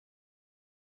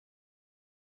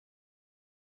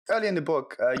early in the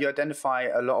book, you identify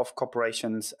a lot of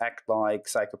corporations act like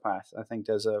psychopaths. I think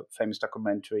there's a famous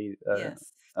documentary.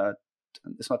 Yes.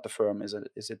 It's not the firm, is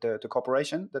it? Is it the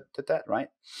corporation that did that, right?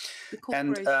 The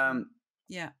corporation. And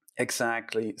yeah.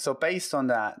 Exactly. So based on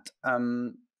that,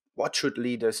 what should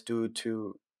leaders do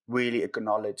to really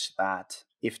acknowledge that,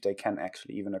 if they can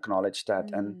actually even acknowledge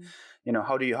that? And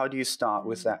how do you start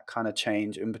with that kind of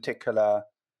change? In particular,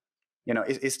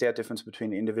 is there a difference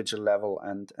between the individual level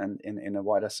and in a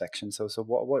wider section? So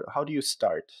what how do you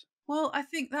start? Well, I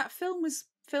think that film was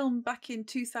filmed back in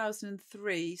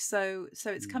 2003, so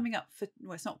it's coming up for,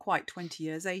 well, it's not quite 20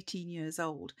 years, 18 years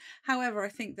old. However, I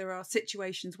think there are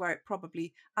situations where it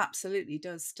probably absolutely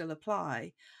does still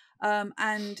apply.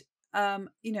 In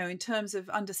terms of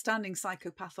understanding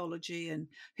psychopathology and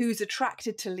who's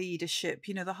attracted to leadership,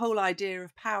 the whole idea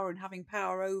of power and having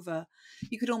power over,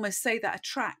 you could almost say that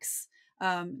attracts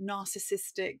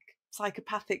narcissistic,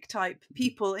 psychopathic type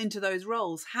people into those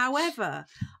roles. However,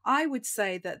 I would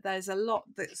say that there's a lot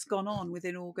that's gone on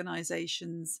within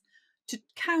organizations to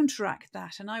counteract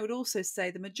that. And I would also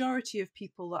say the majority of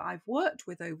people that I've worked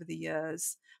with over the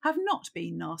years have not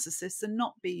been narcissists and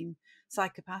not been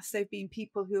psychopaths. They've been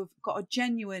people who have got a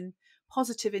genuine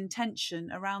positive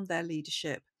intention around their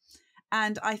leadership.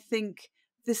 And I think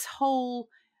this whole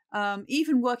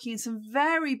even working in some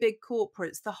very big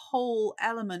corporates, the whole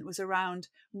element was around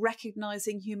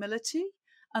recognizing humility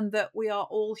and that we are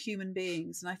all human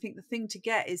beings. And I think the thing to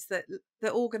get is that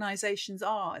the organizations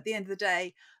are, at the end of the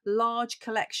day, large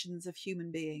collections of human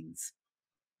beings.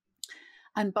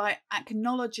 And by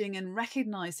acknowledging and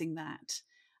recognizing that,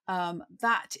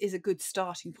 that is a good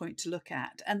starting point to look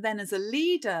at. And then as a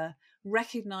leader,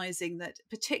 recognizing that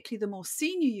particularly the more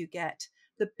senior you get,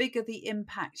 the bigger the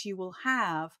impact you will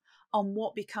have on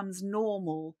what becomes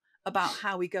normal about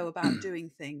how we go about doing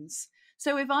things.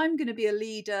 So if I'm going to be a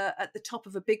leader at the top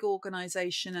of a big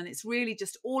organization and it's really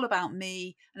just all about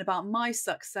me and about my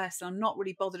success, and I'm not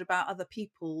really bothered about other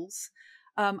people's,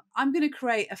 I'm going to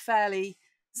create a fairly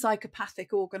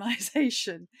psychopathic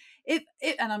organization.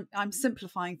 And I'm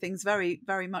simplifying things very,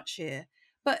 very much here.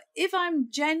 But if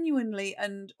I'm genuinely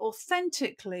and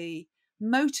authentically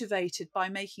motivated by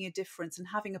making a difference and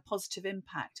having a positive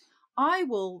impact, I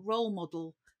will role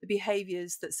model the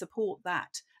behaviors that support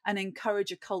that and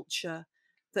encourage a culture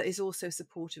that is also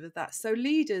supportive of that. So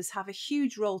leaders have a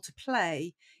huge role to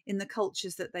play in the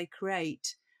cultures that they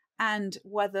create, and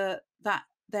whether that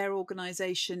their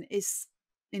organization is,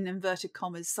 in inverted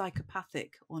commas,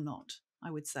 psychopathic or not,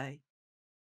 I would say.